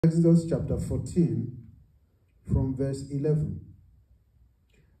Exodus chapter 14 from verse 11.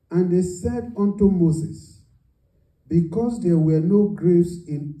 And they said unto Moses, because there were no graves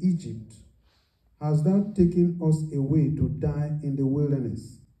in Egypt, hast thou taken us away to die in the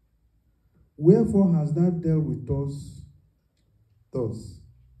wilderness? Wherefore hast thou dealt with us thus?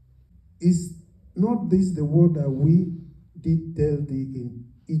 Is not this the word that we did tell thee in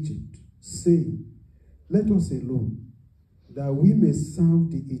Egypt, saying, let us alone, that we may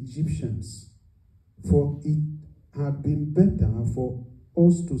serve the Egyptians? For it had been better for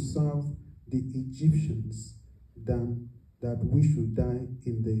us to serve the Egyptians than that we should die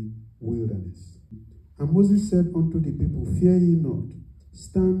in the wilderness. And Moses said unto the people, fear ye not,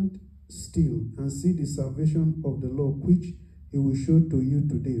 stand still and see the salvation of the Lord, which he will show to you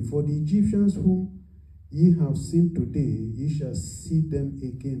today. For the Egyptians whom ye have seen today, ye shall see them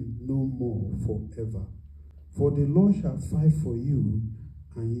again no more forever. For the Lord shall fight for you,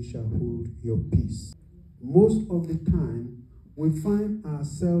 and ye shall hold your peace. Most of the time, we find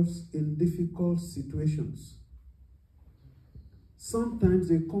ourselves in difficult situations. Sometimes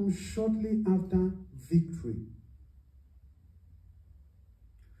they come shortly after victory.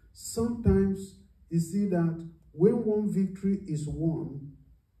 Sometimes you see that when one victory is won,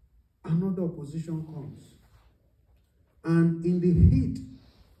 another opposition comes. And in the heat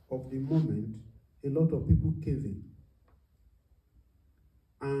of the moment, a lot of people cave in.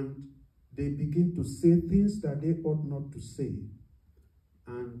 And they begin to say things that they ought not to say.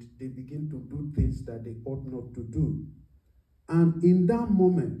 And they begin to do things that they ought not to do. And in that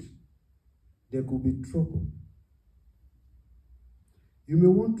moment, there could be trouble. You may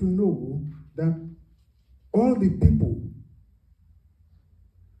want to know that all the people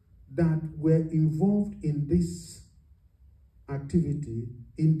that were involved in this activity,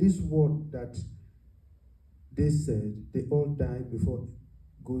 in this word that they said, they all died before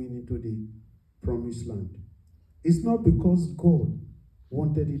going into the promised land. It's not because God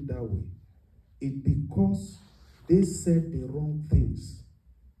wanted it that way. It's because they said the wrong things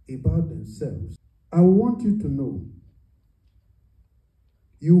about themselves. I want you to know,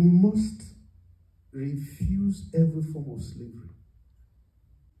 you must refuse every form of slavery.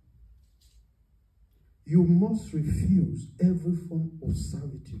 You must refuse every form of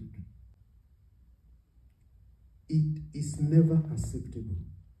servitude. It is never acceptable.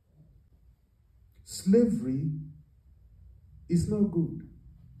 Slavery is not good.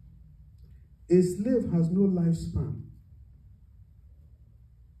 A slave has no lifespan.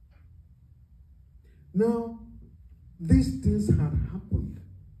 Now, these things had happened,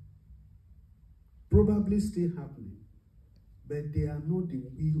 probably still happening, but they are not the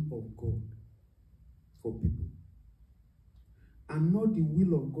will of God for people, and not the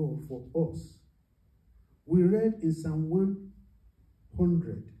will of God for us. We read in Psalm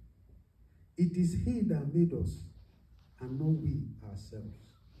 100, it is he that made us, and not we ourselves.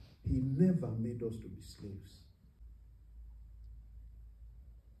 He never made us to be slaves.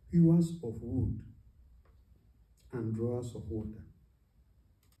 Hewers of wood and drawers of water.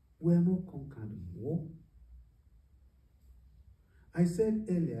 We are not conquered in war. I said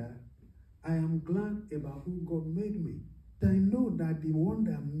earlier, I am glad about who God made me. I know that the one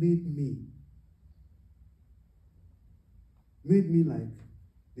that made me like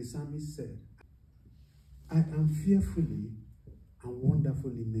the psalmist said, I am fearfully and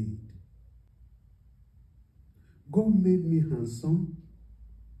wonderfully made. God made me handsome.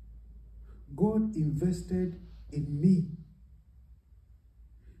 God invested in me.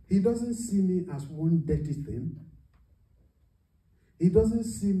 He doesn't see me as one dirty thing. He doesn't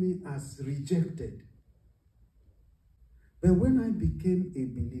see me as rejected. But when I became a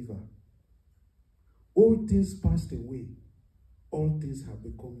believer, all things passed away. All things have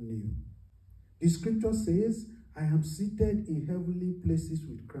become new. The scripture says, I am seated in heavenly places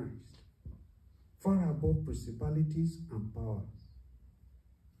with Christ, far above principalities and powers.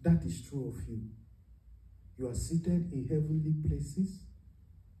 That is true of you. You are seated in heavenly places.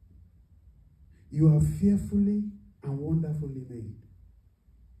 You are fearfully and wonderfully made.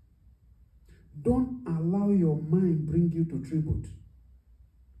 Don't allow your mind bring you to tribute.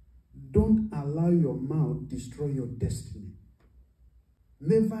 Don't allow your mouth destroy your destiny.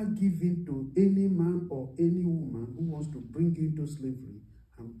 Never give in to any man or any woman who wants to bring you into slavery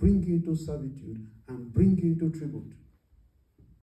and bring you into servitude and bring you into tribute.